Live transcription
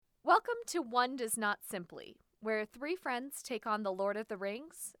Welcome to One Does Not Simply, where three friends take on the Lord of the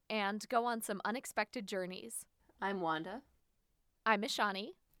Rings and go on some unexpected journeys. I'm Wanda. I'm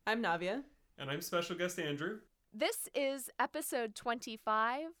Ishani. I'm Navia. And I'm special guest Andrew. This is episode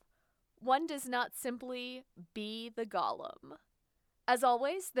 25, One Does Not Simply Be the Gollum. As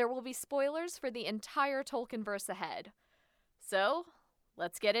always, there will be spoilers for the entire Tolkienverse ahead. So,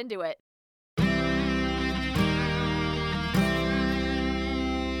 let's get into it.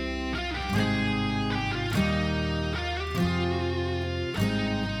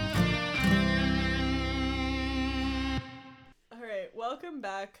 Welcome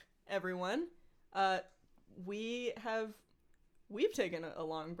back, everyone. We've taken a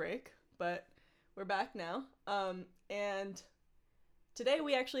long break, but we're back now. And today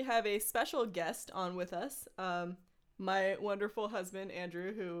we actually have a special guest on with us. My wonderful husband,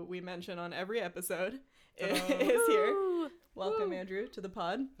 Andrew, who we mention on every episode, is here. Welcome, Andrew, to the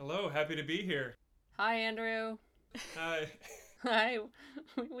pod. Hello, happy to be here. Hi, Andrew. Hi. Hi.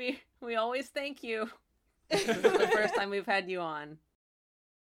 We always thank you. This is the first time we've had you on.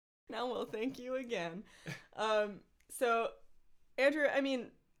 Now we'll thank you again. So, Andrew, I mean,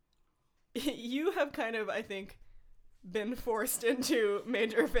 you have kind of, I think, been forced into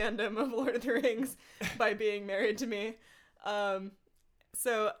major fandom of Lord of the Rings by being married to me.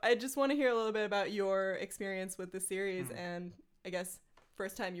 So I just want to hear a little bit about your experience with the series and, I guess,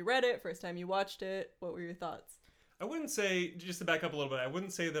 first time you read it, first time you watched it. What were your thoughts? I wouldn't say, just to back up a little bit, I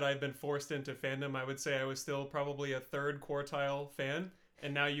wouldn't say that I've been forced into fandom. I would say I was still probably a third quartile fan.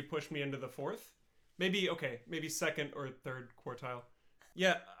 And now you pushed me into the fourth. Maybe second or third quartile.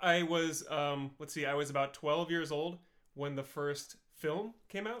 Yeah, I was, I was about 12 years old when the first film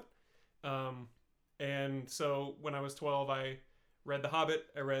came out. And so when I was 12, I read The Hobbit,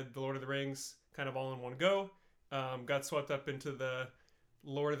 I read The Lord of the Rings, kind of all in one go. Got swept up into the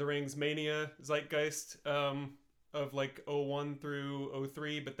Lord of the Rings mania zeitgeist of like 01 through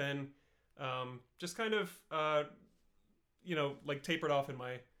 03, but then just kind of... tapered off in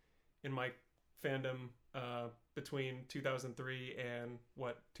my fandom between 2003 and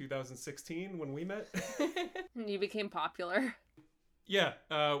 2016 when we met. You became popular. Yeah,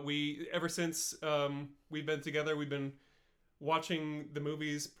 ever since we've been together, we've been watching the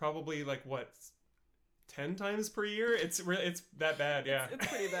movies probably 10 times per year. It's that bad. Yeah, it's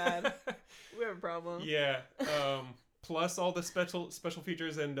pretty bad. We have a problem. Yeah. Plus all the special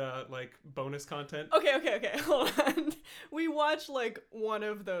features and bonus content. Okay. Hold on. We watch one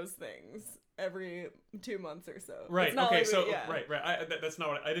of those things every 2 months or so. Right. Okay. Right. That's not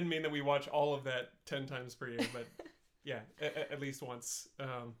what I didn't mean that we watch all of that 10 times per year, but yeah, at least once.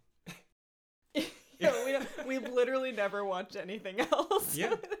 We've literally never watched anything else.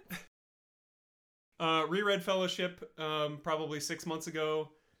 Yeah. Reread Fellowship probably 6 months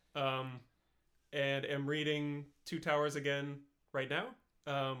ago. And am reading Two Towers again right now,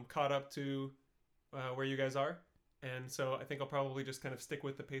 caught up to where you guys are. And so I think I'll probably just kind of stick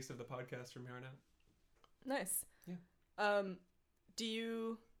with the pace of the podcast from here on out. Nice. Yeah.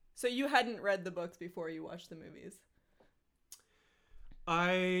 So you hadn't read the books before you watched the movies?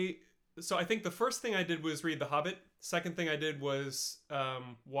 I think the first thing I did was read The Hobbit. Second thing I did was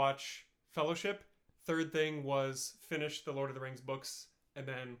watch Fellowship. Third thing was finish the Lord of the Rings books and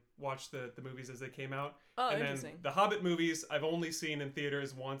then watch the movies as they came out. Oh, and interesting. Then the Hobbit movies I've only seen in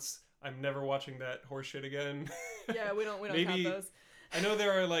theaters once. I'm never watching that horseshit again. Yeah, we don't Maybe, count those. I know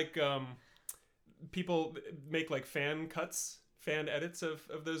there are people make fan edits of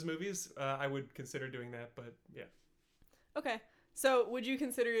those movies. I would consider doing that, but yeah. Okay. So would you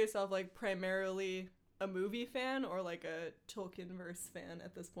consider yourself primarily a movie fan or a Tolkienverse fan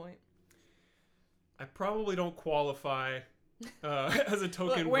at this point? I probably don't qualify as a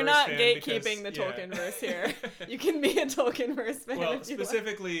Tolkienverse fan. We're not gatekeeping the Tolkienverse here. You can be a Tolkienverse fan. Well,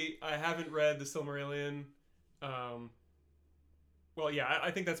 specifically, I haven't read the Silmarillion. I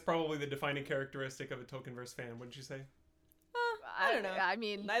think that's probably the defining characteristic of a Tolkienverse fan. Wouldn't you say? I don't know. I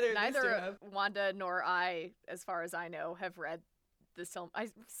mean, neither Wanda nor I, as far as I know, have read the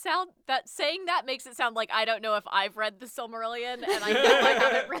saying that makes it sound like I don't know if I've read the Silmarillion, and I know I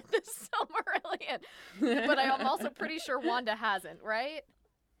haven't read the Silmarillion. But I'm also pretty sure Wanda hasn't, right?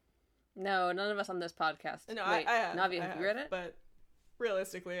 No, none of us on this podcast. No, Wait, I have. Navi, have you read it? But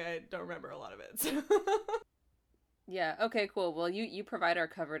realistically, I don't remember a lot of it. So. Yeah, okay, cool. Well, you provide our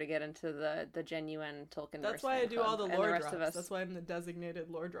cover to get into the genuine Tolkienverse. That's why I do all the lore drops. Of us. That's why I'm the designated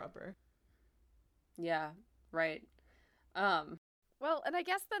lore dropper. Yeah, right. Well, and I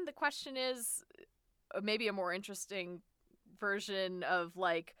guess then the question is maybe a more interesting version of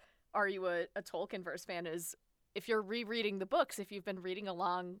are you a Tolkienverse fan is if you're rereading the books, if you've been reading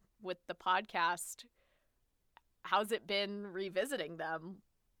along with the podcast, how's it been revisiting them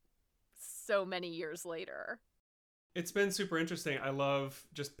so many years later? It's been super interesting. I love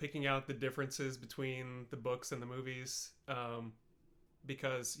just picking out the differences between the books and the movies,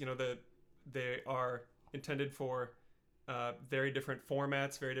 because they are intended for very different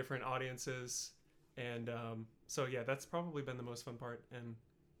formats, very different audiences, and so yeah, that's probably been the most fun part. And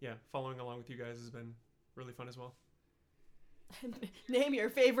yeah, following along with you guys has been really fun as well. Name your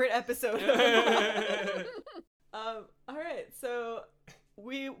favorite episode. All right, so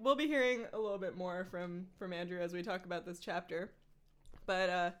we will be hearing a little bit more from Andrew as we talk about this chapter,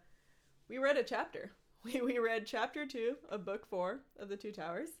 but we read a chapter. We read chapter 2 of book 4 of The Two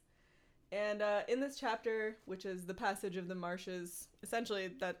Towers, and in this chapter, which is the passage of the marshes, essentially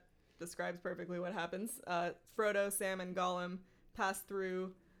that describes perfectly what happens. Frodo, Sam, and Gollum pass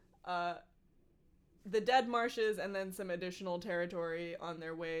through the Dead Marshes and then some additional territory on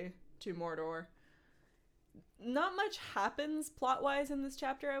their way to Mordor. Not much happens plot-wise in this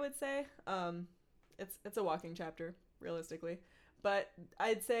chapter, I would say. It's a walking chapter, realistically. But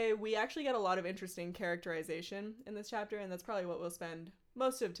I'd say we actually get a lot of interesting characterization in this chapter, and that's probably what we'll spend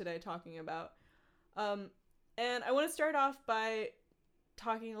most of today talking about. And I want to start off by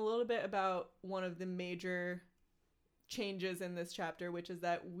talking a little bit about one of the major changes in this chapter, which is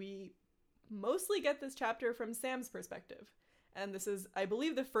that we mostly get this chapter from Sam's perspective. And this is, I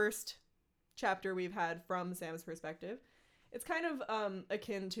believe, the first chapter we've had from Sam's perspective. It's kind of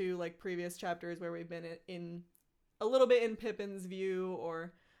akin to like previous chapters where we've been in a little bit in Pippin's view,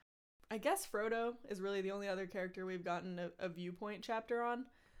 or I guess Frodo is really the only other character we've gotten a viewpoint chapter on.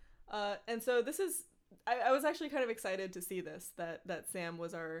 And so this is, I was actually kind of excited to see this, that Sam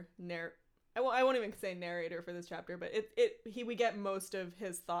was our I won't even say narrator for this chapter, but we get most of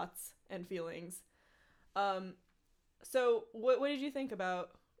his thoughts and feelings. So what did you think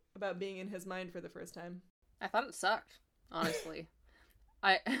about being in his mind for the first time? I thought it sucked, honestly.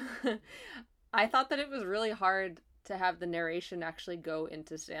 I thought that it was really hard to have the narration actually go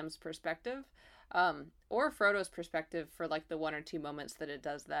into Sam's perspective, or Frodo's perspective for like the one or two moments that it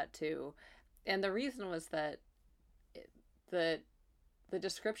does that too. And the reason was that the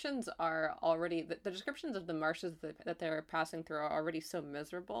descriptions are already, the descriptions of the marshes that they're passing through are already so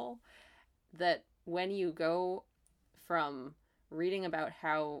miserable that when you go from reading about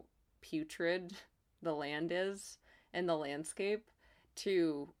how putrid the land is and the landscape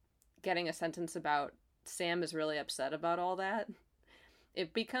to getting a sentence about Sam is really upset about all that,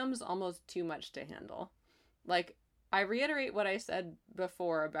 it becomes almost too much to handle. Like, I reiterate what I said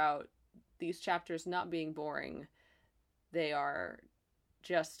before about these chapters not being boring. They are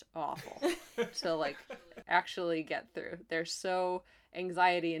just awful to like actually get through. They're so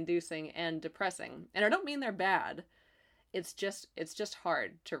anxiety inducing and depressing. And I don't mean they're bad. It's just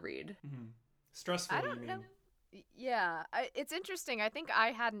hard to read. Mm-hmm. Stressful. I don't know. Yeah, it's interesting. I think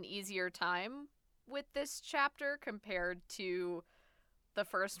I had an easier time with this chapter compared to the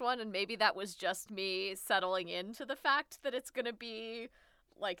first one, and maybe that was just me settling into the fact that it's going to be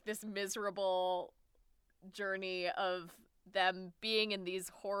like this miserable journey of them being in these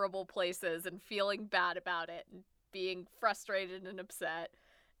horrible places and feeling bad about it and being frustrated and upset.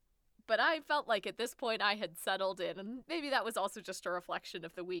 But I felt like at this point I had settled in, and maybe that was also just a reflection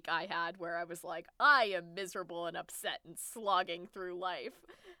of the week I had where I was like, I am miserable and upset and slogging through life.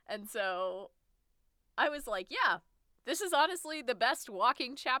 And so I was like, yeah, this is honestly the best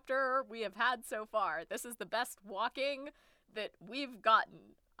walking chapter we have had so far. This is the best walking that we've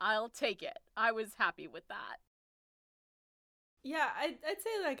gotten. I'll take it. I was happy with that. Yeah, I'd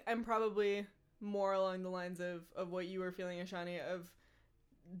say like I'm probably more along the lines of what you were feeling, Ashani, of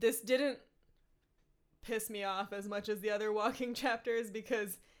this didn't piss me off as much as the other walking chapters,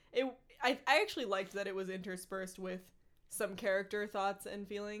 because I actually liked that it was interspersed with some character thoughts and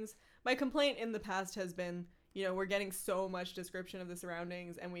feelings. My complaint in the past has been, we're getting so much description of the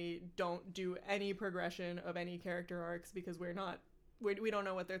surroundings and we don't do any progression of any character arcs because we don't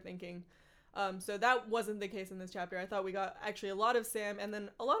know what they're thinking. So that wasn't the case in this chapter. I thought we got actually a lot of Sam and then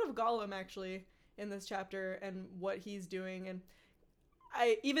a lot of Gollum actually in this chapter and what he's doing. And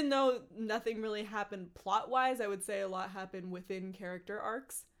even though nothing really happened plot-wise, I would say a lot happened within character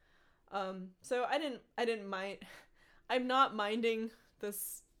arcs. So I didn't mind. I'm not minding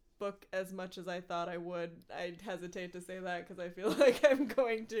this book as much as I thought I would. I hesitate to say that because I feel like I'm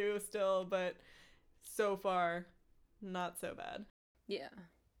going to still, but so far, not so bad.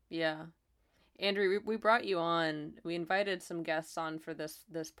 Yeah. Andrew, we brought you on. We invited some guests on for this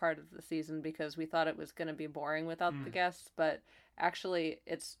part of the season because we thought it was going to be boring without the guests, but actually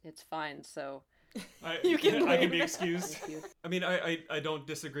it's fine. So I You can I can leave. be excused. Thank you. I mean, I don't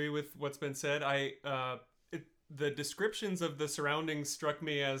disagree with what's been said. The descriptions of the surroundings struck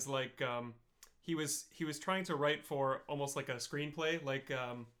me as like he was trying to write for almost like a screenplay,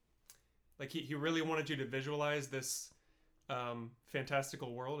 like he really wanted you to visualize this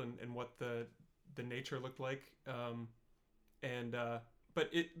fantastical world and what the nature looked like. But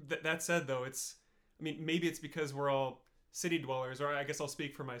that said, though, I mean, maybe it's because we're all city dwellers, or I guess I'll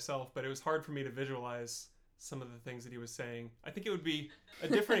speak for myself, but it was hard for me to visualize some of the things that he was saying. I think it would be a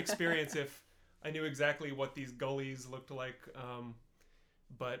different experience if I knew exactly what these gullies looked like.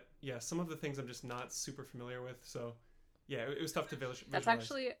 But yeah, some of the things I'm just not super familiar with. So yeah, it was tough to visualize.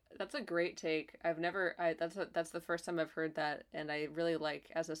 That's a great take. That's the first time I've heard that, and I really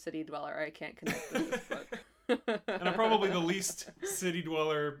like, as a city dweller, I can't connect with this book. And I'm probably the least city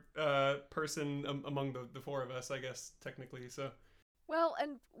dweller person among the four of us, I guess, technically. So Well,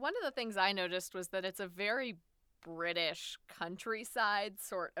 and one of the things I noticed was that it's a very British countryside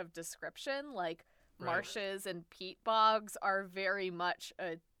sort of description. Like, Right. marshes and peat bogs are very much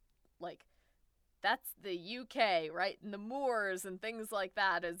that's the UK, right? And the moors and things like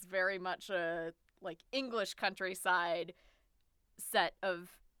that is very much a, English countryside set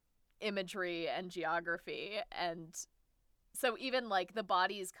of imagery and geography. And so even, the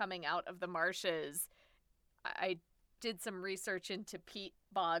bodies coming out of the marshes, I did some research into peat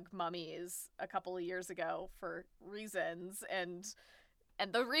bog mummies a couple of years ago for reasons, and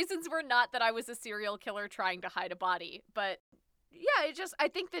the reasons were not that I was a serial killer trying to hide a body, but yeah, I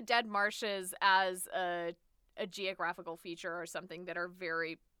think the dead marshes as a geographical feature are something that are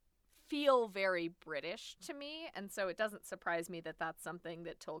feel very British to me, and so it doesn't surprise me that that's something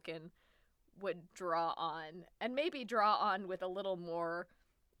that Tolkien would draw on, and maybe draw on with a little more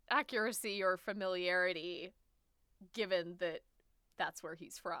accuracy or familiarity, given that that's where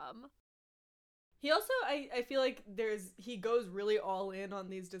he's from. He also, I feel like he goes really all in on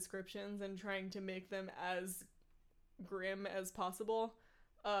these descriptions and trying to make them as grim as possible.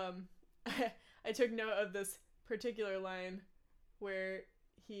 I took note of this particular line where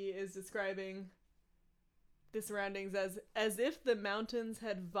he is describing the surroundings as if the mountains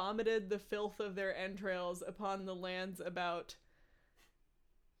had vomited the filth of their entrails upon the lands about.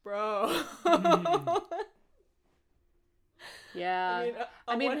 Bro. Yeah.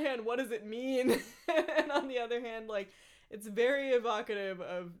 I mean, on one hand, what does it mean? And on the other hand, it's very evocative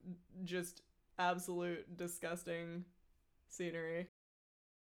of just absolute disgusting scenery.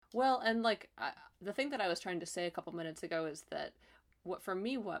 Well, and the thing that I was trying to say a couple minutes ago is that what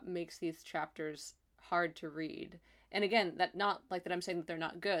makes these chapters hard to read, and again, that not like that I'm saying that they're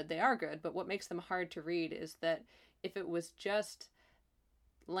not good, they are good, but what makes them hard to read is that if it was just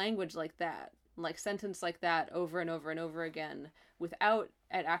language like that, like sentence like that over and over and over again, without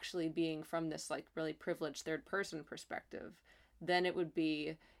it actually being from this really privileged third person perspective, then it would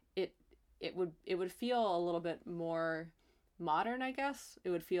feel a little bit more modern, I guess.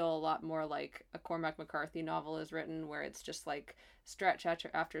 It would feel a lot more like a Cormac McCarthy novel is written, where it's just stretch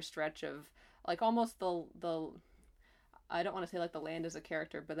after stretch of almost the I don't want to say the land is a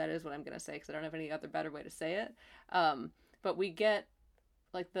character, but that is what I'm going to say because I don't have any other better way to say it. But we get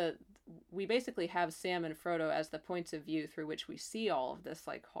we basically have Sam and Frodo as the points of view through which we see all of this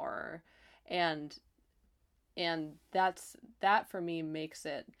horror, and that for me makes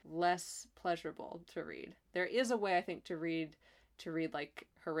it less pleasurable to read. There is a way, I think, to read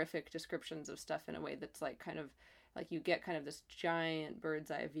horrific descriptions of stuff in a way that's you get kind of this giant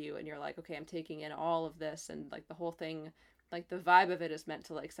bird's eye view, and you're like, okay, I'm taking in all of this, and the whole thing, the vibe of it is meant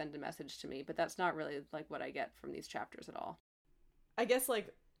to send a message to me, but that's not really what I get from these chapters at all. I guess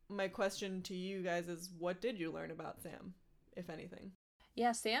my question to you guys is, what did you learn about Sam, if anything?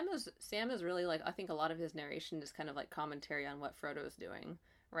 Yeah, Sam is really I think a lot of his narration is kind of commentary on what Frodo's doing,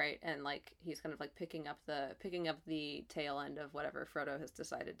 right? And he's kind of picking up the tail end of whatever Frodo has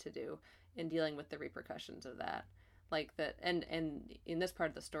decided to do and dealing with the repercussions of that. And in this part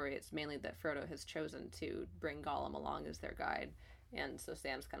of the story, it's mainly that Frodo has chosen to bring Gollum along as their guide. And so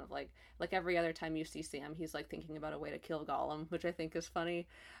Sam's kind of like every other time you see Sam, he's thinking about a way to kill Gollum, which I think is funny.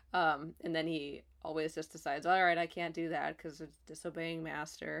 And then he always just decides, all right, I can't do that because it's disobeying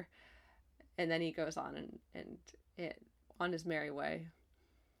master. And then he goes on and on his merry way.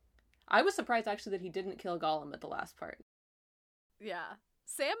 I was surprised actually that he didn't kill Gollum at the last part. Yeah.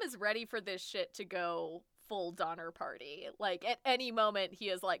 Sam is ready for this shit to go full Donner Party. At any moment he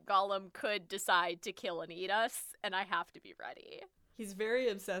is Gollum could decide to kill and eat us, and I have to be ready. He's very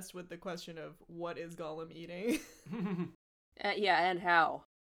obsessed with the question of what is Gollum eating. Yeah, and how.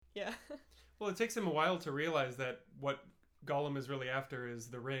 Yeah. Well, it takes him a while to realize that what Gollum is really after is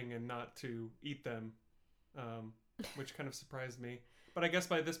the ring and not to eat them, which kind of surprised me. But I guess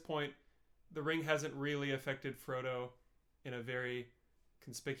by this point, the ring hasn't really affected Frodo in a very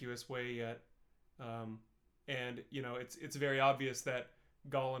conspicuous way yet. And, you know, it's very obvious that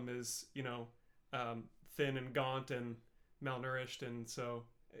Gollum is, you know, thin and gaunt and malnourished, and so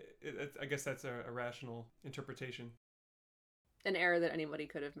I guess that's a rational interpretation. An error that anybody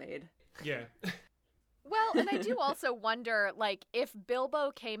could have made. Yeah. Well, and I do also wonder, like, if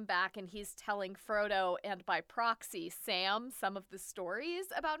Bilbo came back and he's telling Frodo and by proxy Sam some of the stories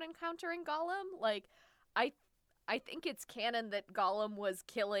about encountering Gollum, like, I think it's canon that Gollum was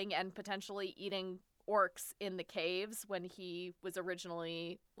killing and potentially eating orcs in the caves when he was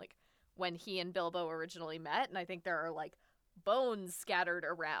originally, like, when he and Bilbo originally met, and I think there are, like, bones scattered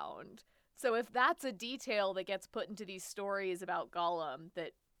around. So if that's a detail that gets put into these stories about Gollum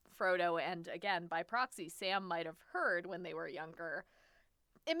that Frodo and, again, by proxy, Sam might have heard when they were younger,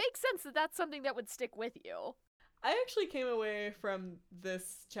 it makes sense that that's something that would stick with you. I actually came away from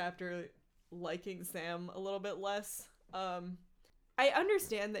this chapter liking Sam a little bit less. I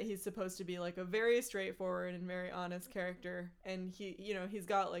understand that he's supposed to be like a very straightforward and very honest character, and he, you know, he's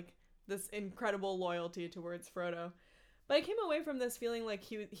got like this incredible loyalty towards Frodo. But I came away from this feeling like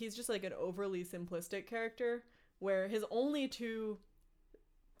he's just like an overly simplistic character, where his only two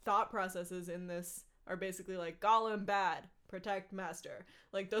thought processes in this are basically like Gollum bad, protect master.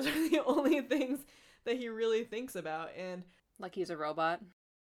 Like those are the only things that he really thinks about. And like he's a robot.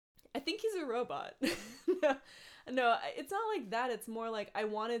 I think he's a robot. No, it's not like that. It's more like I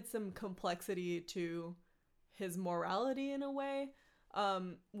wanted some complexity to his morality in a way,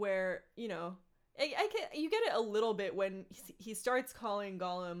 where, you know, you get it a little bit when he starts calling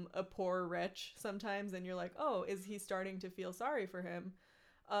Gollum a poor wretch sometimes, and you're like, oh, is he starting to feel sorry for him?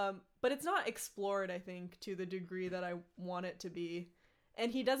 But it's not explored, I think, to the degree that I want it to be.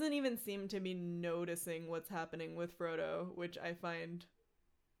 And he doesn't even seem to be noticing what's happening with Frodo, which I find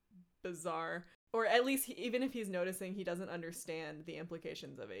bizarre. Or at least, even if he's noticing, he doesn't understand the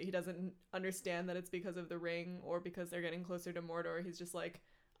implications of it. He doesn't understand that it's because of the ring or because they're getting closer to Mordor. He's just like,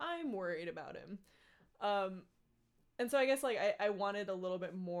 I'm worried about him. And so I guess, like, I wanted a little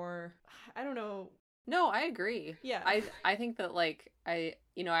bit more, I don't know. No, I agree. Yeah. I think that, like, I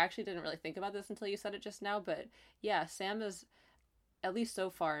actually didn't really think about this until you said it just now, but yeah, Sam has, at least so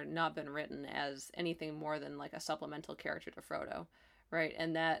far, not been written as anything more than, like, a supplemental character to Frodo, right?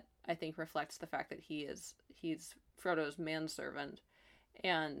 And that, I think, reflects the fact that he's Frodo's manservant,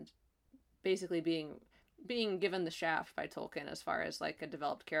 and basically being given the shaft by Tolkien as far as, like, a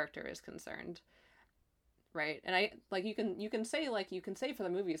developed character is concerned. Right. And I, like, you can say for the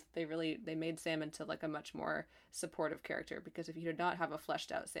movies that they made Sam into, like, a much more supportive character, because if you did not have a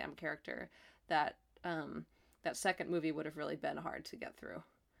fleshed out Sam character, that second movie would have really been hard to get through,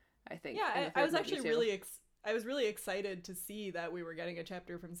 I think. Yeah, I was actually really excited to see that we were getting a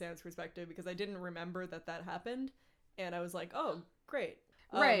chapter from Sam's perspective, because I didn't remember that happened, and I was like, oh, great.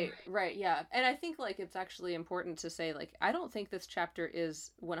 Right, yeah. And I think, like, it's actually important to say, like, I don't think this chapter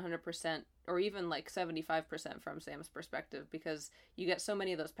is 100% or even, like, 75% from Sam's perspective, because you get so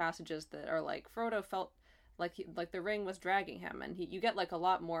many of those passages that are, like, Frodo felt like the ring was dragging him, and you get, like, a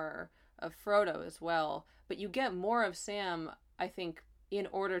lot more of Frodo as well, but you get more of Sam, I think, in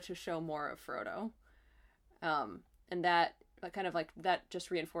order to show more of Frodo. And that kind of, like, that just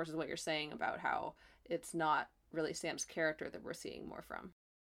reinforces what you're saying about how it's not really Sam's character that we're seeing more from.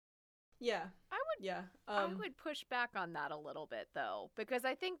 Yeah. I would push back on that a little bit, though, because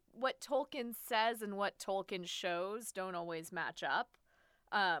I think what Tolkien says and what Tolkien shows don't always match up.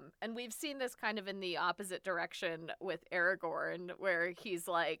 And we've seen this kind of in the opposite direction with Aragorn, where he's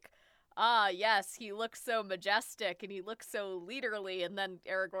like, yes, he looks so majestic and he looks so leaderly, and then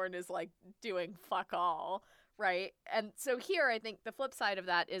Aragorn is, like, doing fuck all, right? And so here, I think the flip side of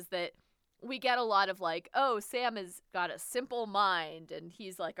that is that we get a lot of, like, oh, Sam has got a simple mind, and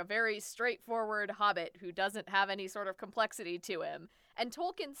he's, like, a very straightforward hobbit who doesn't have any sort of complexity to him. And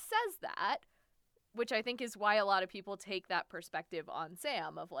Tolkien says that, which I think is why a lot of people take that perspective on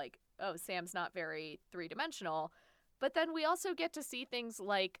Sam of, like, oh, Sam's not very three-dimensional. But then we also get to see things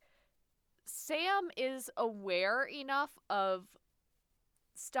like Sam is aware enough of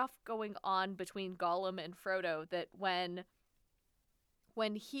stuff going on between Gollum and Frodo that when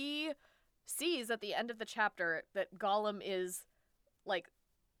he sees at the end of the chapter that Gollum is, like,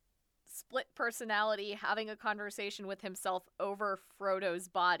 split personality, having a conversation with himself over Frodo's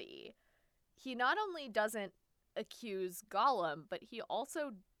body, he not only doesn't accuse Gollum, but he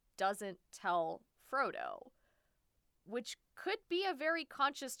also doesn't tell Frodo, which could be a very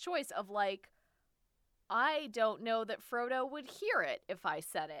conscious choice of, like, I don't know that Frodo would hear it if I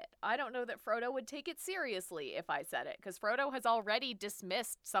said it. I don't know that Frodo would take it seriously if I said it, because Frodo has already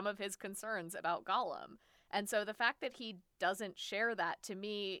dismissed some of his concerns about Gollum. And so the fact that he doesn't share that, to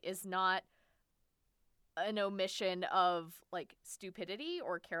me, is not an omission of, like, stupidity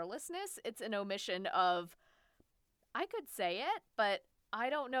or carelessness. It's an omission of, I could say it, but I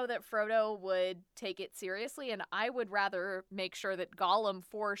don't know that Frodo would take it seriously, and I would rather make sure that Gollum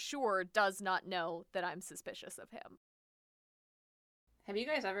for sure does not know that I'm suspicious of him. Have you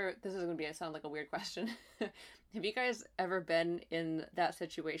guys ever, this is going to sound like a weird question, have you guys ever been in that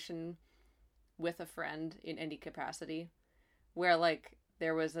situation with a friend in any capacity where, like,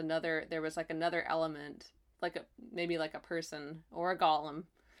 there was another element, like maybe like a person or a Gollem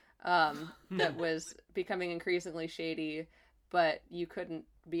that was becoming increasingly shady, but you couldn't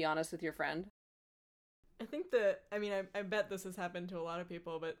be honest with your friend? I think I bet this has happened to a lot of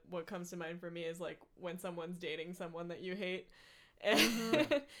people, but what comes to mind for me is, like, when someone's dating someone that you hate,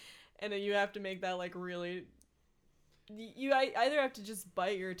 and and then you have to make that, like, really, you either have to just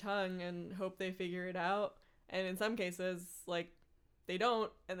bite your tongue and hope they figure it out, and in some cases, like, they don't,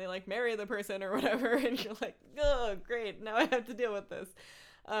 and they, like, marry the person or whatever, and you're like, oh, great, now I have to deal with this.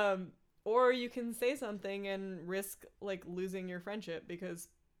 Or you can say something and risk, like, losing your friendship because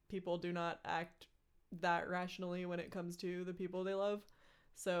people do not act that rationally when it comes to the people they love.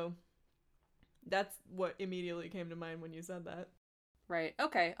 So that's what immediately came to mind when you said that. Right.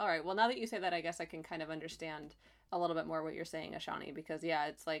 Okay. All right. Well, now that you say that, I guess I can kind of understand a little bit more what you're saying, Ashani, because yeah,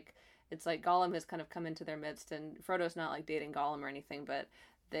 it's like Gollum has kind of come into their midst, and Frodo's not, like, dating Gollum or anything, but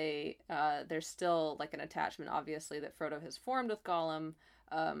there's still, like, an attachment, obviously, that Frodo has formed with Gollum,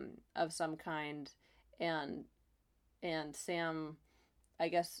 of some kind, and Sam, I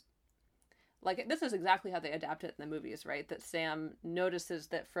guess, like, this is exactly how they adapt it in the movies, right? That Sam notices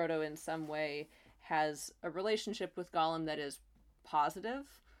that Frodo in some way has a relationship with Gollum that is positive,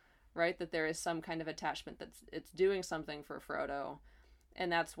 right? That there is some kind of attachment it's doing something for Frodo,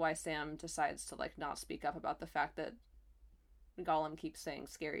 and that's why Sam decides to, like, not speak up about the fact that Gollum keeps saying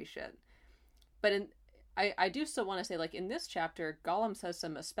scary shit. But I do still want to say, like, in this chapter, Gollum says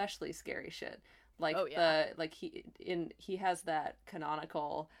some especially scary shit. Like, oh, yeah. He has that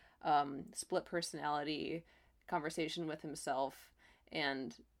canonical split personality conversation with himself,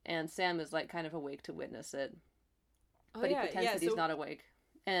 and Sam is, like, kind of awake to witness it. But he pretends that he's not awake.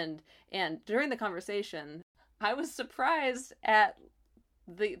 And during the conversation, I was surprised at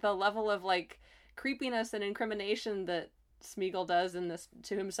the level of, like, creepiness and incrimination that Smeagol does in this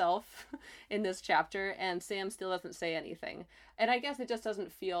to himself in this chapter, and Sam still doesn't say anything. And I guess it just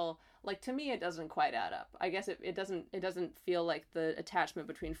doesn't feel like, to me, it doesn't quite add up. I guess it doesn't feel like the attachment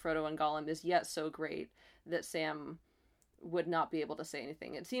between Frodo and Gollum is yet so great that Sam would not be able to say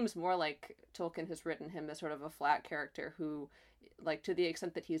anything. It seems more like Tolkien has written him as sort of a flat character who, like, to the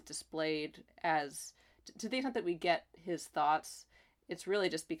extent that he's displayed as, to the extent that we get his thoughts, it's really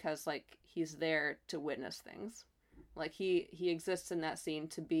just because, like, he's there to witness things. Like, he exists in that scene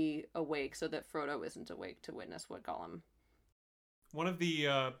to be awake so that Frodo isn't awake to witness what Gollum. One of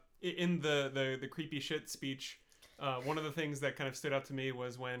the, in the creepy shit speech, one of the things that kind of stood out to me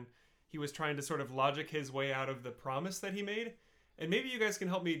was when he was trying to sort of logic his way out of the promise that he made. And maybe you guys can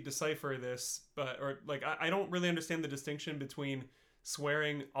help me decipher this, I don't really understand the distinction between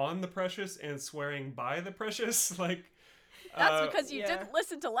swearing on the precious and swearing by the precious. Like, that's because you didn't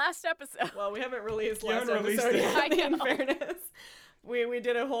listen to last episode. Well, we haven't released last episode yet, in fairness. We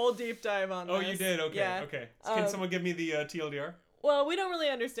did a whole deep dive on this. Oh, you did? Okay, yeah. Okay. Can someone give me the TLDR? Well, we don't really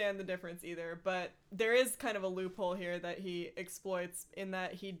understand the difference either, but there is kind of a loophole here that he exploits in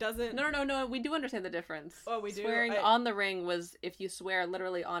that he doesn't... No, we do understand the difference. Oh, we do? Swearing on the ring was if you swear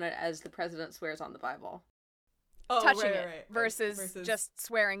literally on it as the president swears on the Bible. Oh, touching right, it right. Versus just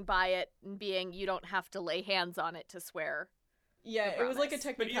swearing by it and being, you don't have to lay hands on it to swear. Yeah, it was like a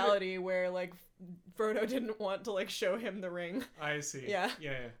technicality where, like, Frodo didn't want to, like, show him the ring. I see. Yeah.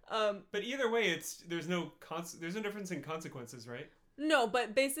 But either way, there's no difference in consequences, right? No,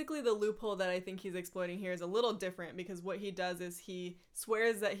 but basically the loophole that I think he's exploiting here is a little different, because what he does is he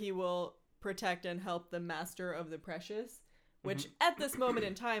swears that he will protect and help the Master of the Precious, which at this moment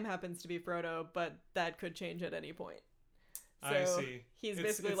in time happens to be Frodo, but that could change at any point. So I see. He's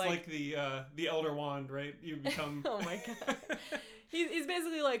it's basically like the Elder Wand, right? You become. Oh my god. He's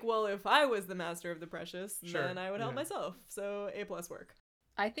basically like, well, if I was the Master of the Precious, then I would help myself. So A+ work.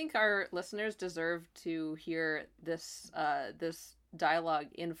 I think our listeners deserve to hear this dialogue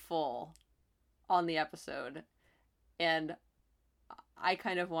in full on the episode, and I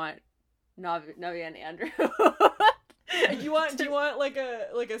kind of want Navi and Andrew Do you want like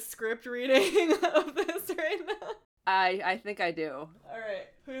a script reading of this right now? I think I do. All right.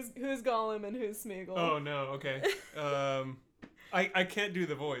 Who's Gollum and who's Smeagol? Oh no. Okay. I can't do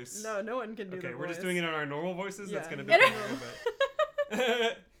the voice. No one can do the voice. Okay, we're just doing it on our normal voices. Yeah. That's gonna be a little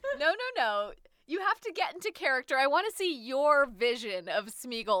bit. No. You have to get into character. I want to see your vision of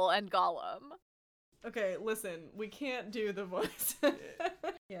Smeagol and Gollum. Okay, listen, we can't do the voice.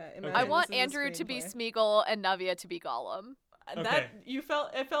 Yeah, imagine I want this is a Andrew to be screenplay. Smeagol and Navia to be Gollum. Okay. It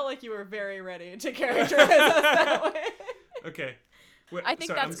felt like you were very ready to characterize us that way. Okay. I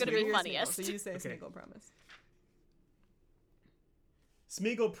think that's gonna be You're funniest. Smeagol, so you say Okay. Smeagol promise.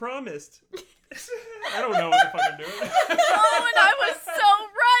 Smeagol promised. I don't know what the fuck I'm doing. Oh, and I was so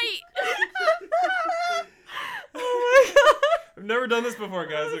right. Oh my god. I've never done this before,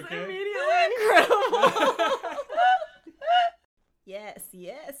 guys. That was Okay. immediately incredible.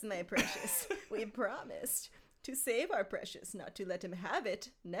 Yes, my precious. We promised to save our precious, not to let him have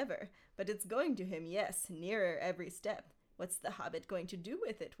it, never. But it's going to him, yes, nearer every step. What's the hobbit going to do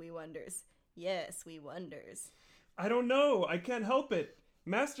with it, we wonders? Yes, we wonders. I don't know. I can't help it.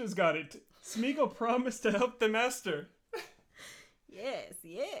 Master's got it. Smeagol promised to help the master. Yes,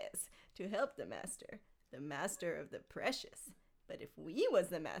 to help the master of the precious. But if we was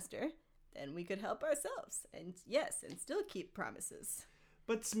the master, then we could help ourselves, and still keep promises.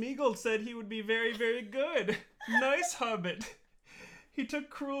 But Smeagol said he would be very, very good. Nice hobbit. He took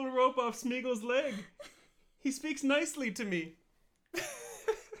cruel rope off Smeagol's leg. He speaks nicely to me.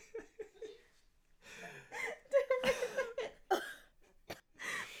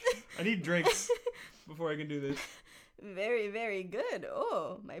 I need drinks before I can do this. Very, very good.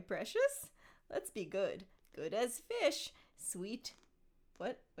 Oh, my precious. Let's be good. Good as fish. Sweet.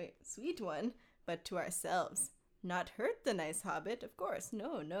 Sweet one. But to ourselves. Not hurt the nice hobbit, of course.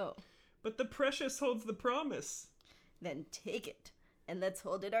 No. But the precious holds the promise. Then take it, and let's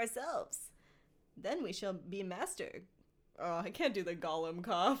hold it ourselves. Then we shall be master. Oh, I can't do the Gollum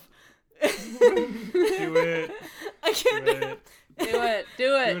cough. Do it. I can't Do do it. Do it.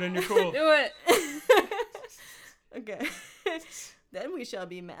 Do it and you're cool. Do it. Okay. Then we shall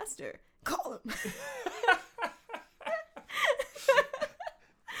be master. Gollum.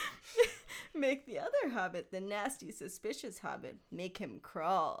 Make the other hobbit, the nasty, suspicious hobbit, make him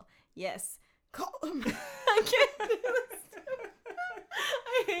crawl. Yes, Gollum. I can't do this.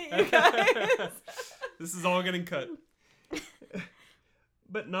 I hate you guys. This is all getting cut.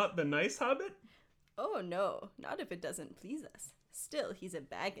 But not the nice hobbit? Oh no, not if it doesn't please us. Still, he's a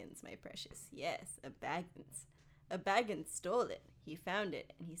Baggins, my precious. Yes, a Baggins. A Baggins stole it. He found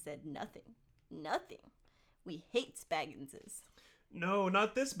it, and he said nothing. Nothing. We hates Bagginses. No,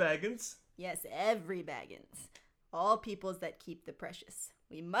 not this Baggins. Yes, every Baggins. All peoples that keep the precious.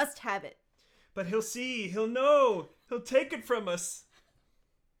 We must have it. But he'll see, he'll know, he'll take it from us.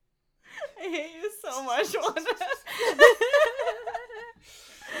 I hate you so much, Wanda.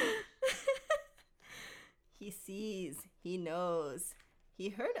 He sees, he knows. He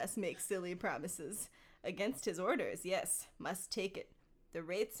heard us make silly promises. Against his orders, yes, must take it. The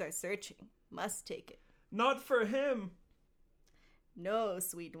wraiths are searching, must take it. Not for him. No,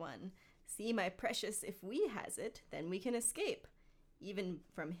 sweet one. See, my precious, if we has it, then we can escape. Even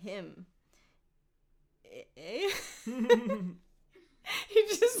from him. Eh? He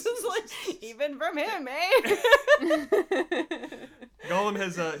just was like, even from him, eh? Gollum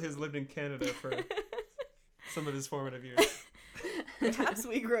has lived in Canada for some of his formative years. Perhaps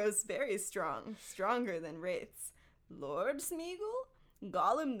we grow very strong, stronger than wraiths. Lord Smeagol?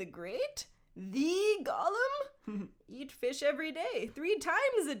 Gollum the Great? The Gollum? Eat fish every day, 3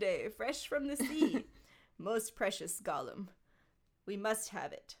 times a day, fresh from the sea. Most precious Gollum. We must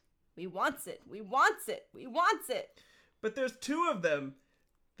have it. We wants it. We wants it. We wants it. But there's 2 of them.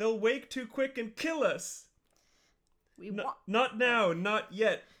 They'll wake too quick and kill us. Not now, not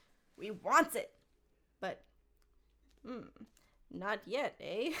yet. We wants it. But, not yet,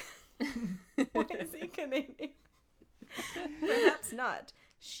 eh? Why is he Canadian? Perhaps not.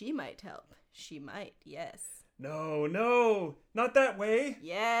 She might help. She might, yes. No, not that way.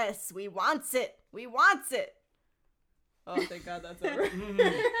 Yes, we wants it. We wants it. Oh, thank God that's over.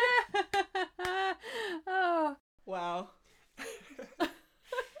 Oh. Wow.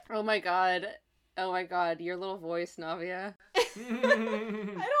 Oh my god. Oh my god, your little voice, Navia. I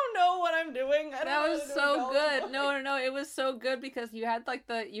don't know what I'm doing. I don't That know was what to do so with good. Gollum. No, it was so good because you had like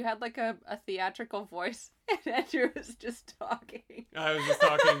a theatrical voice and Andrew was just talking. I was just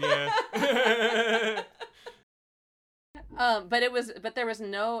talking, yeah. But there was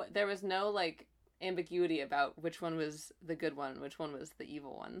no like ambiguity about which one was the good one, which one was the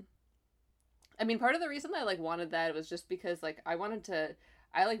evil one. I mean, part of the reason I wanted that was just because I wanted to.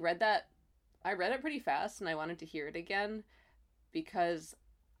 I read that. I read it pretty fast, and I wanted to hear it again because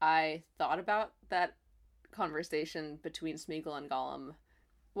I thought about that conversation between Smeagol and Gollum.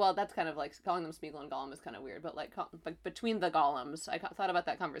 Well, that's kind of calling them Smeagol and Gollum is kind of weird, but between the Gollems, I thought about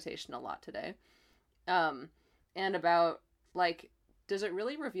that conversation a lot today, and about does it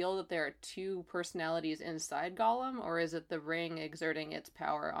really reveal that there are two personalities inside Gollum, or is it the ring exerting its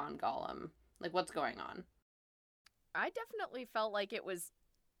power on Gollum? What's going on? I definitely felt like it was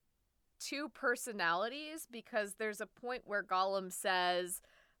two personalities, because there's a point where Gollum says,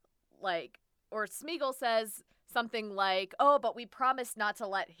 or Smeagol says something like, oh, but we promised not to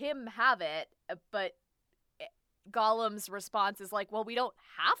let him have it, but Gollum's response is well, we don't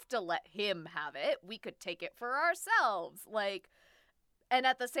have to let him have it. We could take it for ourselves. And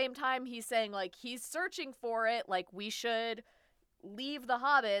at the same time, he's saying, he's searching for it, we should leave the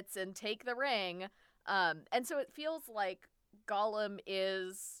hobbits and take the ring. And so it feels like Gollum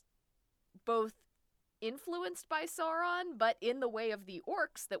is both influenced by Sauron, but in the way of the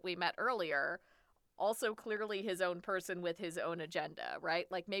orcs that we met earlier, also clearly his own person with his own agenda, right?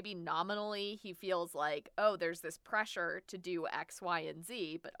 Maybe nominally he feels oh, there's this pressure to do X, Y, and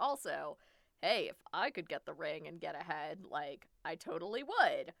Z, but also, hey, if I could get the ring and get ahead, I totally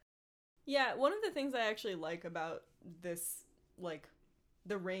would. Yeah, one of the things I actually like about this,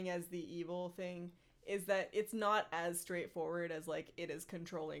 the ring as the evil thing, is that it's not as straightforward as, it is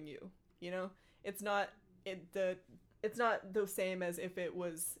controlling you, you know? It's not the same as if it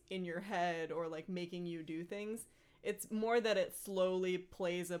was in your head or, making you do things. It's more that it slowly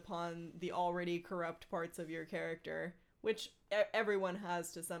plays upon the already corrupt parts of your character, which everyone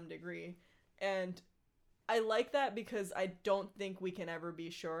has to some degree. And I like that because I don't think we can ever be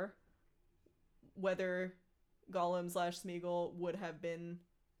sure whether Gollum / Smeagol would have been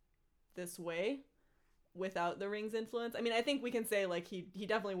this way without the ring's influence. I mean, I think we can say he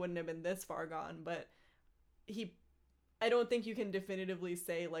definitely wouldn't have been this far gone, but I don't think you can definitively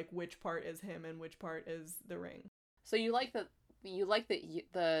say which part is him and which part is the ring. So you like that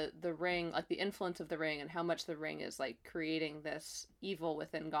the ring, the influence of the ring and how much the ring is creating this evil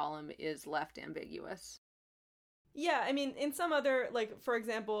within Gollum is left ambiguous. Yeah, I mean, in some other, for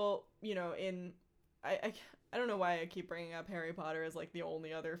example, in I don't know why I keep bringing up Harry Potter as the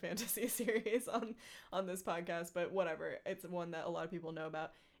only other fantasy series on this podcast, but whatever. It's one that a lot of people know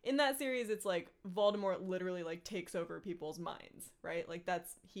about. In that series, it's Voldemort literally takes over people's minds, right?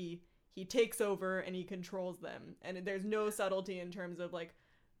 That's he takes over and he controls them, and there's no subtlety in terms of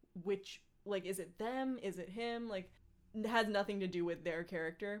which is it them, is it him? It has nothing to do with their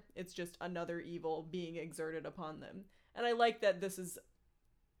character. It's just another evil being exerted upon them, and I like that this is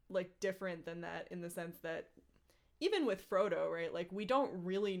different than that in the sense that even with Frodo, right? We don't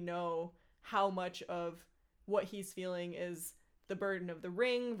really know how much of what he's feeling is the burden of the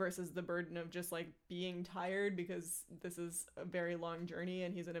ring versus the burden of just being tired, because this is a very long journey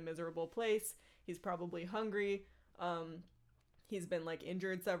and he's in a miserable place. He's probably hungry. He's been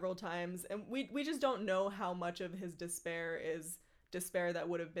injured several times, and we just don't know how much of his despair is despair that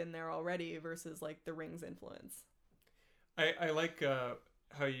would have been there already versus the ring's influence. I like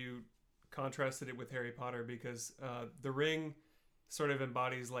how you contrasted it with Harry Potter, because the ring sort of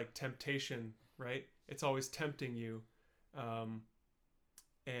embodies temptation, right? It's always tempting you,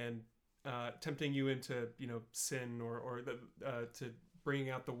 and tempting you into sin or to bringing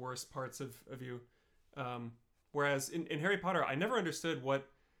out the worst parts of you. Whereas in Harry Potter, I never understood what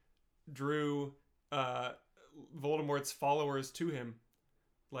drew Voldemort's followers to him.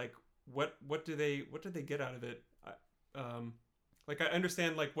 What do they get out of it? I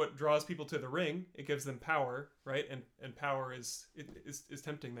understand what draws people to the ring. It gives them power, right? And power is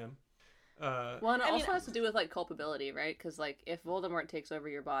tempting them. Well, and it also has to do with culpability, right? Because if Voldemort takes over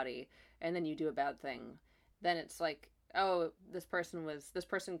your body and then you do a bad thing, then it's oh, this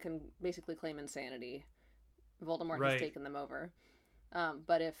person can basically claim insanity. Voldemort has taken them over.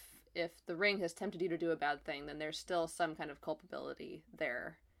 But if the ring has tempted you to do a bad thing, then there's still some kind of culpability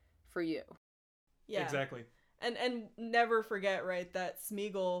there for you. Yeah, exactly. And never forget, right, that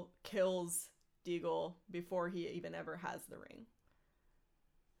Smeagol kills Deagle before he even ever has the ring.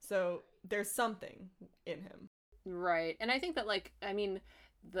 So there's something in him. Right. And I think that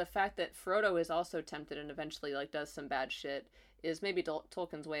the fact that Frodo is also tempted and eventually does some bad shit is maybe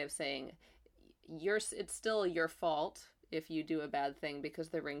Tolkien's way of saying it's still your fault if you do a bad thing because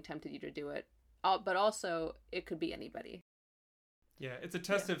the ring tempted you to do it. But also it could be anybody. Yeah, it's a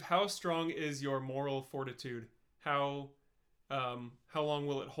test of how strong is your moral fortitude. How long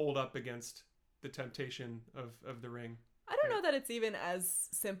will it hold up against the temptation of the ring? I don't know that it's even as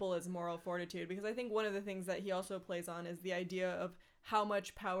simple as moral fortitude, because I think one of the things that he also plays on is the idea of how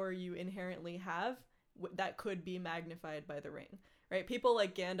much power you inherently have that could be magnified by the ring, right? People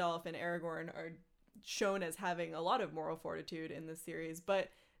like Gandalf and Aragorn are shown as having a lot of moral fortitude in this series, but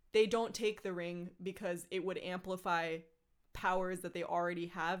they don't take the ring because it would amplify powers that they already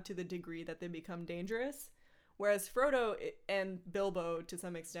have to the degree that they become dangerous. Whereas Frodo and Bilbo, to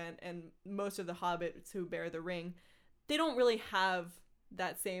some extent, and most of the hobbits who bear the ring, they don't really have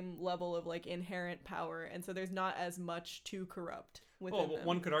that same level of like inherent power, and so there's not as much to corrupt within them.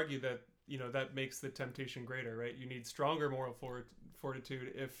 One could argue that, you know, that makes the temptation greater, right? You need stronger moral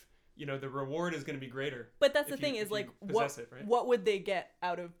fortitude if, you know, the reward is going to be greater. But that's the thing, is like what would they get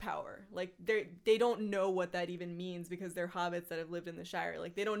out of power? Like they don't know what that even means, because they're hobbits that have lived in the Shire.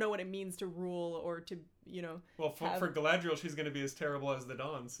 Like they don't know what it means to rule or to, you know. Well, for Galadriel, she's going to be as terrible as the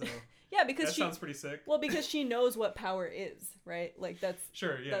Dawn. So yeah, because that sounds pretty sick. Well, because she knows what power is, right? Like that's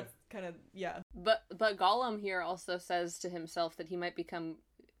sure, yeah. That's kind of But Gollum here also says to himself that he might become,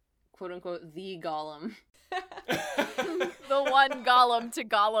 quote unquote, the Gollum. The one Gollum to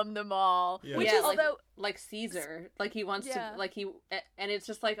Gollum them all. Yeah. Which yeah, is, although like Caesar, like he wants to, like he, and it's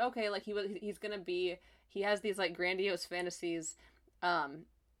just like, okay, like he's gonna be, he has these like grandiose fantasies,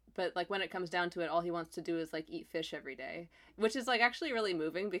 but like when it comes down to it, all he wants to do is like eat fish every day, which is like actually really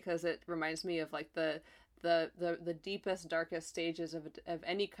moving, because it reminds me of like the deepest, darkest stages of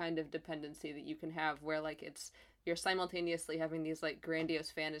any kind of dependency that you can have, where like you're simultaneously having these like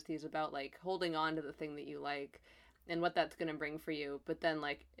grandiose fantasies about like holding on to the thing that you like and what that's going to bring for you, but then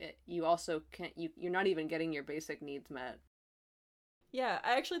like you also can't, you're not even getting your basic needs met. Yeah,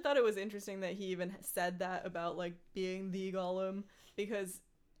 I actually thought it was interesting that he even said that about like being the Gollum, because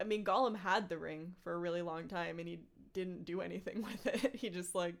I mean Gollum had the ring for a really long time and he didn't do anything with it. He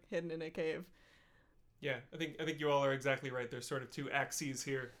just like hidden in a cave. Yeah, I think you all are exactly right. There's sort of two axes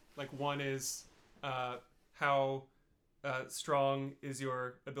here. Like one is how strong is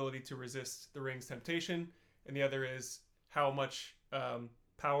your ability to resist the ring's temptation, and the other is how much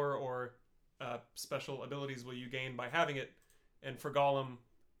power or special abilities will you gain by having it. And for Gollum,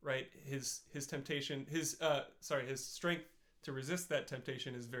 right, his temptation, his strength to resist that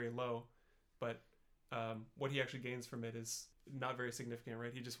temptation is very low, but what he actually gains from it is not very significant,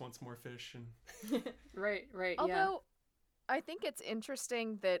 right? He just wants more fish and right. Although I think it's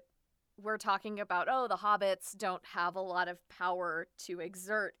interesting that we're talking about, the hobbits don't have a lot of power to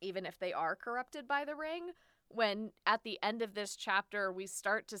exert even if they are corrupted by the ring, when at the end of this chapter we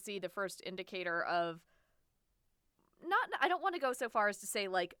start to see the first indicator of I don't want to go so far as to say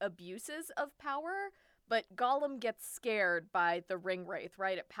like abuses of power, but Gollum gets scared by the ring wraith,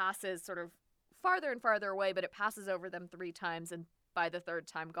 right? It passes sort of farther and farther away, but it passes over them 3 times, and by the 3rd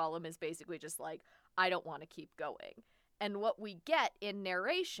time Gollum is basically just like, I don't want to keep going. And what we get in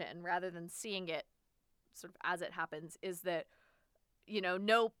narration, rather than seeing it sort of as it happens, is that, you know,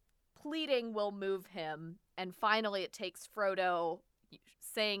 no pleading will move him, and finally it takes Frodo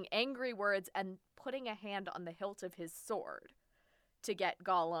saying angry words and putting a hand on the hilt of his sword to get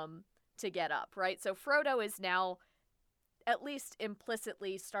Gollum to get up, right? So Frodo is now at least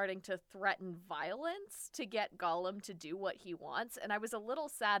implicitly starting to threaten violence to get Gollum to do what he wants. And I was a little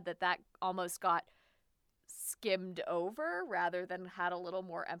sad that almost got skimmed over rather than had a little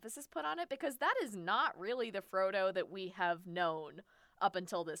more emphasis put on it, because that is not really the Frodo that we have known up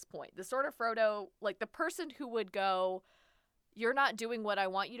until this point. The sort of Frodo, like the person who would go, you're not doing what I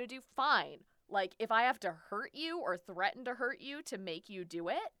want you to do, fine. Like, if I have to hurt you or threaten to hurt you to make you do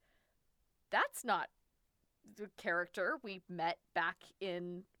it, that's not the character we met back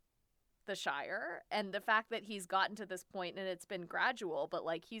in the Shire. And the fact that he's gotten to this point, and it's been gradual, but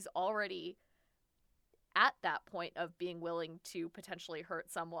like he's already at that point of being willing to potentially hurt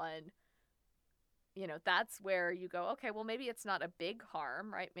someone, you know, that's where you go, okay, well, maybe it's not a big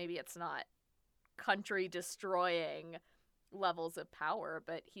harm, right? Maybe it's not country destroying levels of power,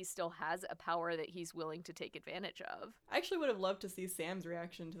 but he still has a power that he's willing to take advantage of. I actually would have loved to see Sam's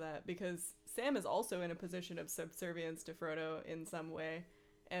reaction to that, because Sam is also in a position of subservience to Frodo in some way,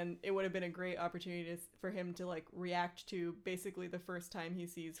 and it would have been a great opportunity for him to like react to basically the first time he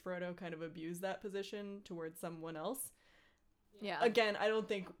sees Frodo kind of abuse that position towards someone else. Yeah. Again, I don't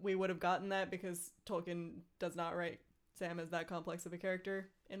think we would have gotten that because Tolkien does not write Sam as that complex of a character,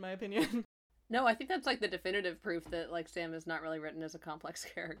 in my opinion. No, I think that's like the definitive proof that like Sam is not really written as a complex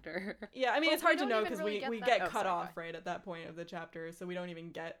character. Yeah, I mean, it's hard to know because really we get cut off right at that point of the chapter, so we don't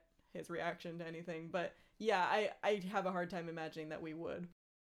even get his reaction to anything. But yeah, I have a hard time imagining that we would.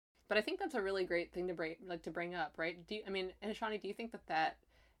 But I think that's a really great thing to bring up, right? And Shani, do you think that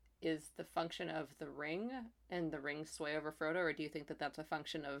is the function of the ring and the ring's sway over Frodo, or do you think that that's a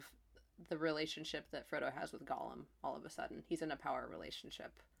function of the relationship that Frodo has with Gollum all of a sudden? He's in a power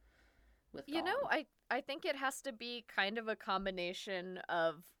relationship with Gollum. You know, I think it has to be kind of a combination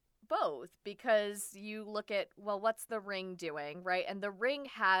of both, because you look at, well, what's the ring doing, right? And the ring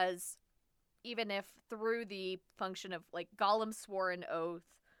has, even if through the function of, like, Gollum swore an oath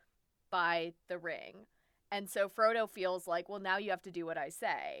by the ring. And so Frodo feels like, well, now you have to do what I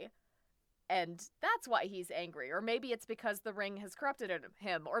say. And that's why he's angry. Or maybe it's because the ring has corrupted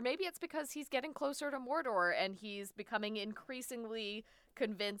him. Or maybe it's because he's getting closer to Mordor and he's becoming increasingly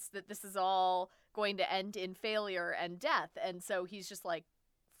convinced that this is all going to end in failure and death. And so he's just like,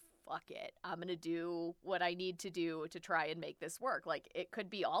 fuck it. I'm going to do what I need to do to try and make this work. Like, it could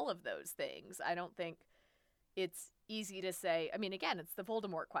be all of those things. I don't think it's easy to say. I mean, again, it's the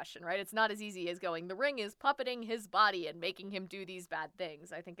Voldemort question, right? It's not as easy as going, the ring is puppeting his body and making him do these bad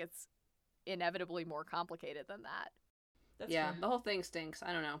things. I think it's inevitably more complicated than that. That's yeah, fair. the whole thing stinks.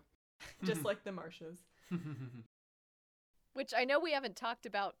 I don't know. Just like the marshes. Which I know we haven't talked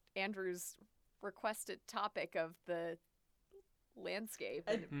about Andrew's requested topic of the landscape.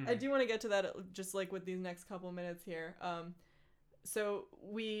 I do want to get to that just like with these next couple minutes here. So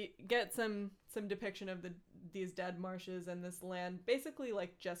we get some depiction of these dead marshes and this land basically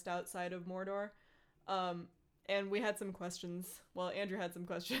like just outside of Mordor. And we had some questions. Well, Andrew had some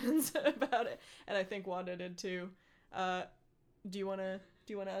questions about it, and I think Wanda did too. Do you want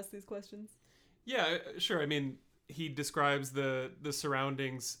to ask these questions? Yeah, sure. I mean, he describes the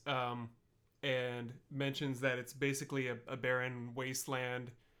surroundings and mentions that it's basically a barren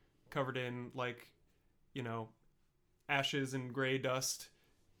wasteland covered in, like, you know, ashes and gray dust,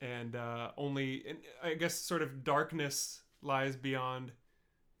 and only, I guess, sort of darkness lies beyond,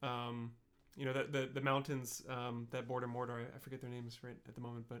 you know, the mountains that border Mordor. I forget their names right at the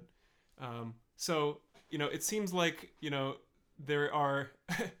moment, but so, you know, it seems like, you know, there are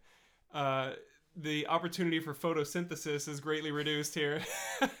the opportunity for photosynthesis is greatly reduced here.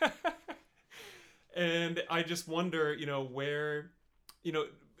 And I just wonder, you know, where, you know,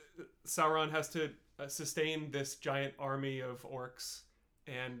 Sauron has to sustain this giant army of orcs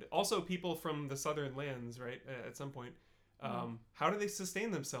and also people from the southern lands, right, at some point. How do they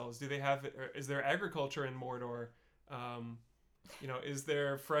sustain themselves? Do they have, is there agriculture in Mordor? You know, is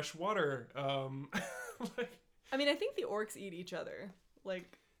there fresh water? Like, I mean, I think the orcs eat each other.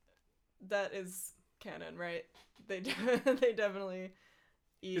 Like, that is canon, right? They definitely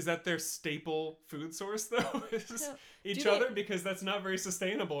eat. Is that their staple food source, though? Is No. each Do they- other? Because that's not very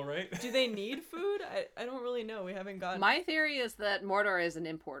sustainable, right? Do they need food? I don't really know. We haven't gotten... My theory is that Mordor is an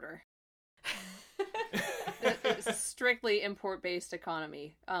importer. It's a strictly import-based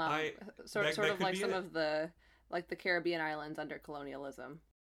economy. Sort that of could like be some it. of the Caribbean islands under colonialism.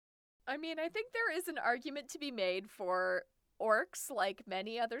 I mean, I think there is an argument to be made for orcs, like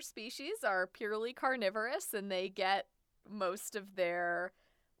many other species, are purely carnivorous, and they get most of their,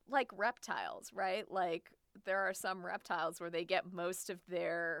 like, reptiles, right? Like, there are some reptiles where they get most of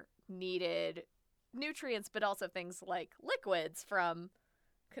their needed nutrients, but also things like liquids from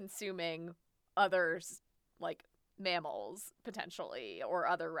consuming others, like mammals, potentially, or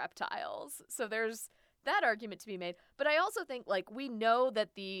other reptiles. So there's that argument to be made. But I also think, like, we know that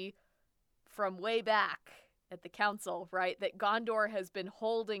from way back at the council, right, that Gondor has been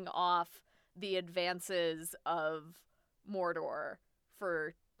holding off the advances of Mordor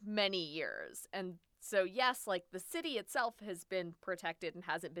for many years. And so, yes, like, the city itself has been protected and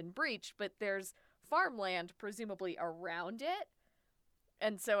hasn't been breached, but there's farmland presumably around it.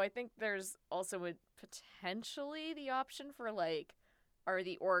 And so I think there's also potentially the option for, like, are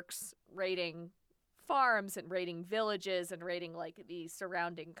the orcs raiding farms and raiding villages and raiding, like, the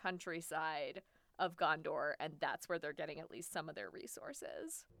surrounding countryside of Gondor, and that's where they're getting at least some of their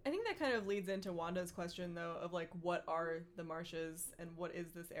resources. I think that kind of leads into Wanda's question, though, of, like, what are the marshes and what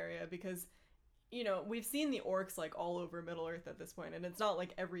is this area? Because, you know, we've seen the orcs, like, all over Middle-earth at this point, and it's not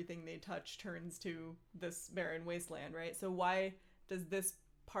like everything they touch turns to this barren wasteland, right? So why does this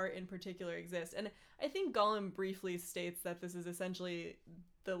part in particular exist? And I think Gollum briefly states that this is essentially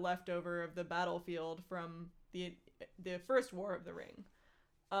the leftover of the battlefield from the first War of the Ring.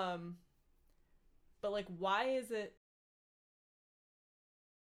 But, like, why is it...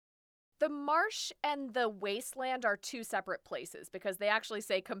 The marsh and the wasteland are two separate places, because they actually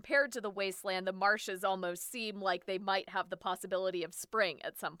say, compared to the wasteland, the marshes almost seem like they might have the possibility of spring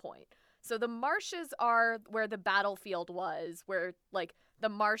at some point. So the marshes are where the battlefield was, where, like, the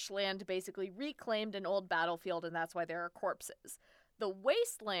marshland basically reclaimed an old battlefield, and that's why there are corpses. The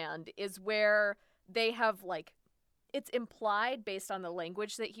wasteland is where they have, like, it's implied based on the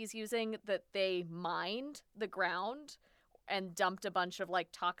language that he's using that they mined the ground and dumped a bunch of like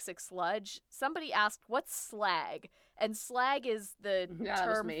toxic sludge. Somebody asked, "What's slag?" And slag is the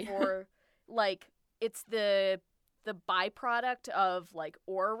term for like it's the byproduct of like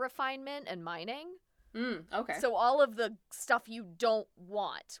ore refinement and mining. Okay. So all of the stuff you don't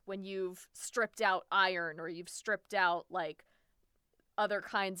want when you've stripped out iron or you've stripped out like other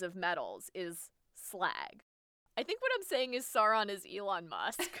kinds of metals is slag. I think what I'm saying is Sauron is Elon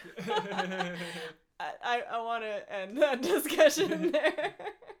Musk. I want to end that discussion there.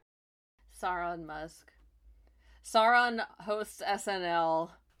 Sauron Musk. Sauron hosts SNL.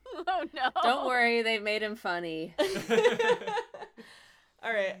 Oh no. Don't worry, they've made him funny.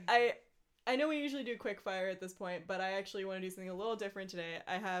 All right, I know we usually do quick fire at this point, but I actually want to do something a little different today.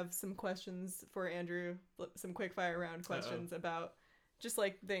 I have some questions for Andrew, some quick fire round questions about just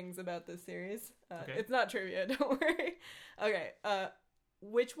like things about this series. Okay. It's not trivia, don't worry. Okay,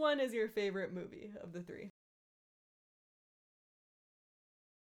 which one is your favorite movie of the three?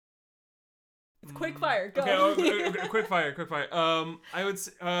 It's quick fire. Go. Okay, quick fire. I would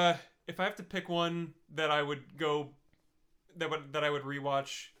if I have to pick one that I would go that I would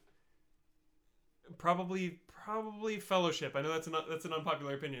rewatch, probably Fellowship. I know that's an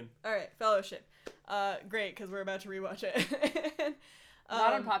unpopular opinion. All right, Fellowship. Great, because we're about to rewatch it.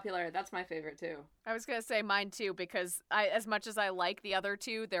 Not unpopular. That's my favorite too. I was gonna say mine too because as much as I like the other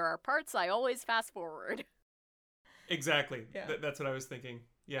two, there are parts I always fast forward. Exactly. Yeah. That's what I was thinking.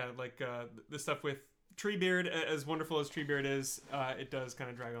 Yeah, like the stuff with Treebeard, as wonderful as Treebeard is, it does kind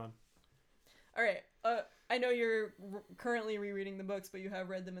of drag on. All right. I know you're currently rereading the books, but you have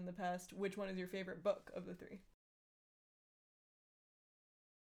read them in the past. Which one is your favorite book of the three?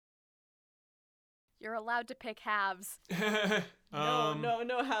 You're allowed to pick halves.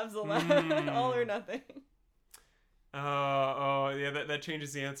 No halves allowed. All or nothing. Yeah, that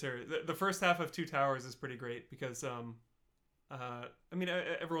changes the answer. The first half of Two Towers is pretty great because, I mean,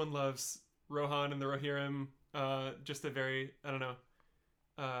 everyone loves Rohan and the Rohirrim. Just a very, I don't know,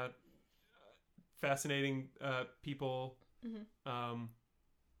 fascinating people. Mm-hmm.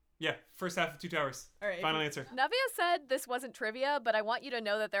 Yeah, first half of Two Towers. All right. Final answer. Navia said this wasn't trivia, but I want you to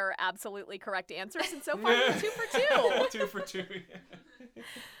know that there are absolutely correct answers, and so far we're 2 for 2. 2 for 2.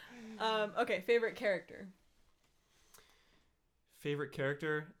 Yeah. Okay, favorite character. Favorite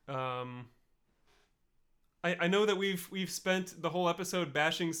character. I know that we've spent the whole episode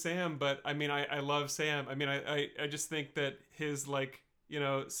bashing Sam, but I mean I love Sam. I mean I just think that his like, you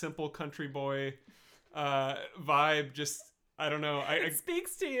know, simple country boy vibe just, I don't know. It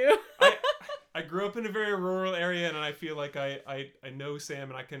speaks to you. I grew up in a very rural area, and I feel like I know Sam,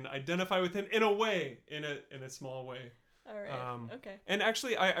 and I can identify with him in a way, in a small way. All right. Okay. And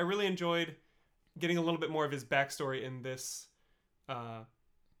actually, I really enjoyed getting a little bit more of his backstory in this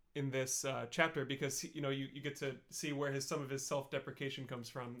chapter, because you know you get to see where some of his self-deprecation comes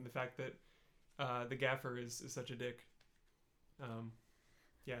from, and the fact that the gaffer is such a dick.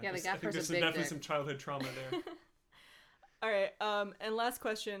 Yeah, the I gaffer's think there's a big definitely dick. some childhood trauma there. All right. And last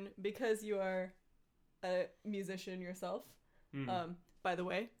question, because you are a musician yourself. By the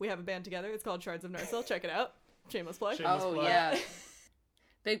way, we have a band together. It's called Shards of Narsil. Check it out. Shameless plug. Shameless plug. Yeah.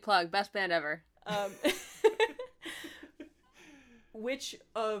 Big plug. Best band ever. Which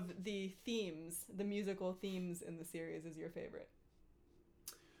of the themes, the musical themes in the series, is your favorite?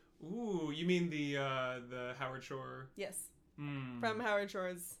 Ooh, you mean the Howard Shore? Yes. From Howard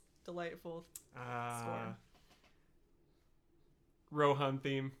Shore's delightful score. Rohan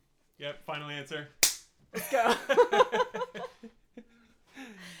theme. Yep, final answer. Let's go.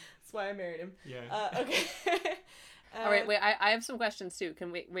 That's why I married him. Yeah. Okay. All right, wait. I have some questions too.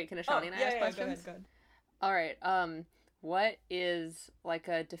 Can Ashani and I ask questions? Go ahead. All right. What is like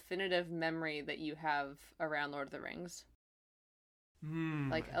a definitive memory that you have around Lord of the Rings?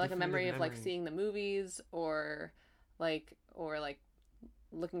 Like a memory of like seeing the movies, or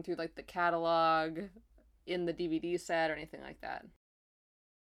looking through like the catalog in the DVD set or anything like that.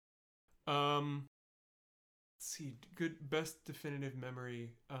 Let's see, good best definitive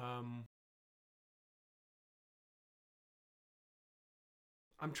memory.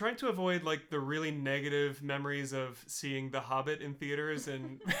 I'm trying to avoid like the really negative memories of seeing The Hobbit in theaters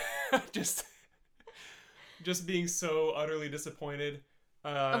and just being so utterly disappointed.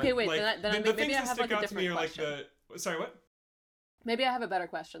 Okay, wait. Like, then the maybe things I that have stick like a out to me different are like question. sorry, what? Maybe I have a better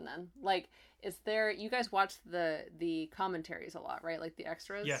question then. Like, is there? You guys watch the commentaries a lot, right? Like the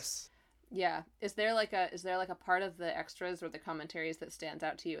extras. Yes. Yeah. Is there like a part of the extras or the commentaries that stands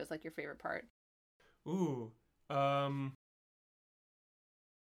out to you as like your favorite part? Ooh.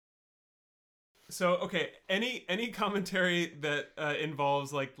 So okay, any commentary that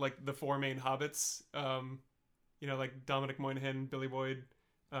involves like the four main hobbits, like Dominic Moynihan, Billy Boyd,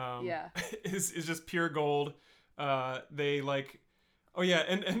 is just pure gold. They like, oh yeah,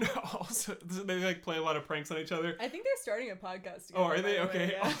 and also they like play a lot of pranks on each other. I think they're starting a podcast together. Oh, are they? Okay.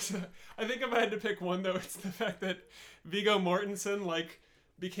 Way, yeah. Also, I think if I had to pick one though, it's the fact that Viggo Mortensen like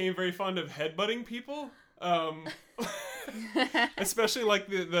became very fond of headbutting people. Especially like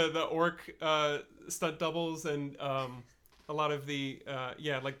the orc stunt doubles and a lot of the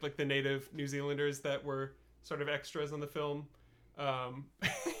like the native New Zealanders that were sort of extras on the film. And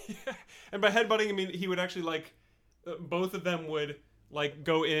by headbutting I mean he would actually like both of them would like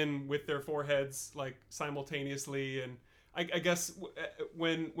go in with their foreheads like simultaneously, and I guess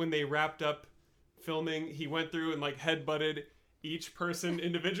when they wrapped up filming he went through and like headbutted each person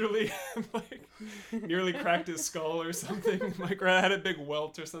individually and like nearly cracked his skull or something, like or had a big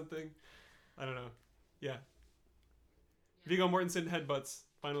welt or something. I don't know. Yeah. Viggo Mortensen headbutts.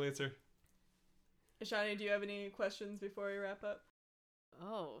 Final answer. Ishani, do you have any questions before we wrap up?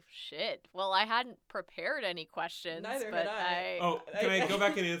 Oh shit. Well, I hadn't prepared any questions. Neither but had I. Oh, can I go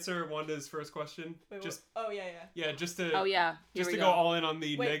back and answer Wanda's first question? Wait, just yeah. Just to Here we go all in on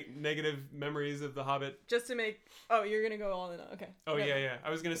the negative memories of The Hobbit. Just to make you're gonna go all in. Okay. Oh yeah. I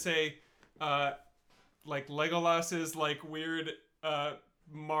was gonna say, like Legolas's like weird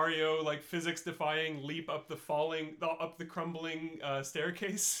Mario like physics defying leap up the crumbling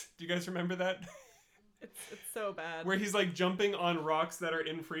staircase. Do you guys remember that? It's so bad. Where he's like jumping on rocks that are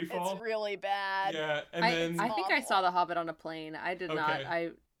in free fall. It's really bad. Yeah, and then I think I saw The Hobbit on a plane. I did not.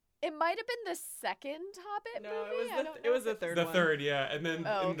 It might have been the second Hobbit movie. It was the third one. The third, yeah. And then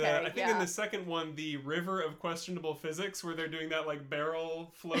I think in the yeah. second one, the River of Questionable Physics, where they're doing that like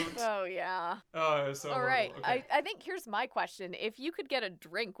barrel float. Oh yeah. Oh, it was so all horrible. right. Okay. I think here's my question: if you could get a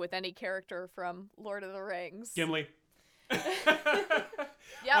drink with any character from Lord of the Rings, Gimli.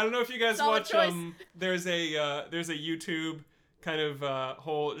 Yep. I don't know if you guys Solid watch. choice. There's a YouTube kind of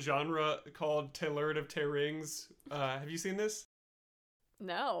whole genre called Taylor of Tay Rings. Have you seen this?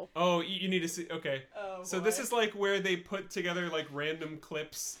 No. Oh, you need to see. Okay. Oh, so this is like where they put together like random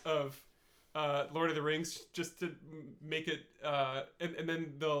clips of Lord of the Rings just to make it, and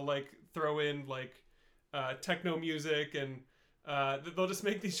then they'll like throw in like techno music, and they'll just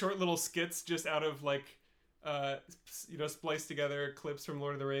make these short little skits just out of like spliced together clips from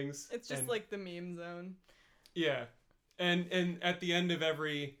Lord of the Rings. It's just like the meme zone. Yeah, and at the end of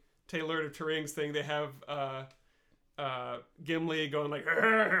every Taylor of Tay Rings thing, they have Gimli going like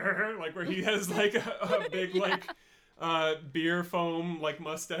like where he has like a big like beer foam like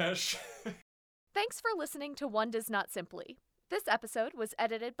mustache. Thanks for listening to One Does Not Simply. This episode was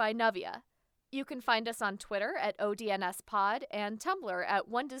edited by Navia. You can find us on Twitter at ODNSPod and Tumblr at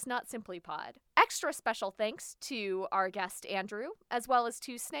One Does Not Simply Pod. Extra special thanks to our guest Andrew, as well as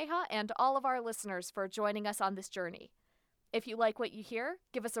to Sneha and all of our listeners for joining us on this journey. If you like what you hear,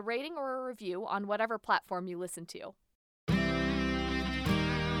 give us a rating or a review on whatever platform you listen to.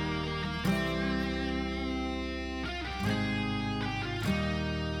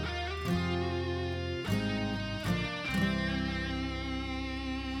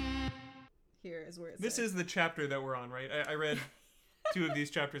 Here is where it's. This is the chapter that we're on, right? I read 2 of these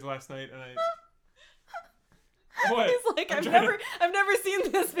chapters last night, and I. What? He's like, I've never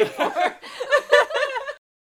seen this before.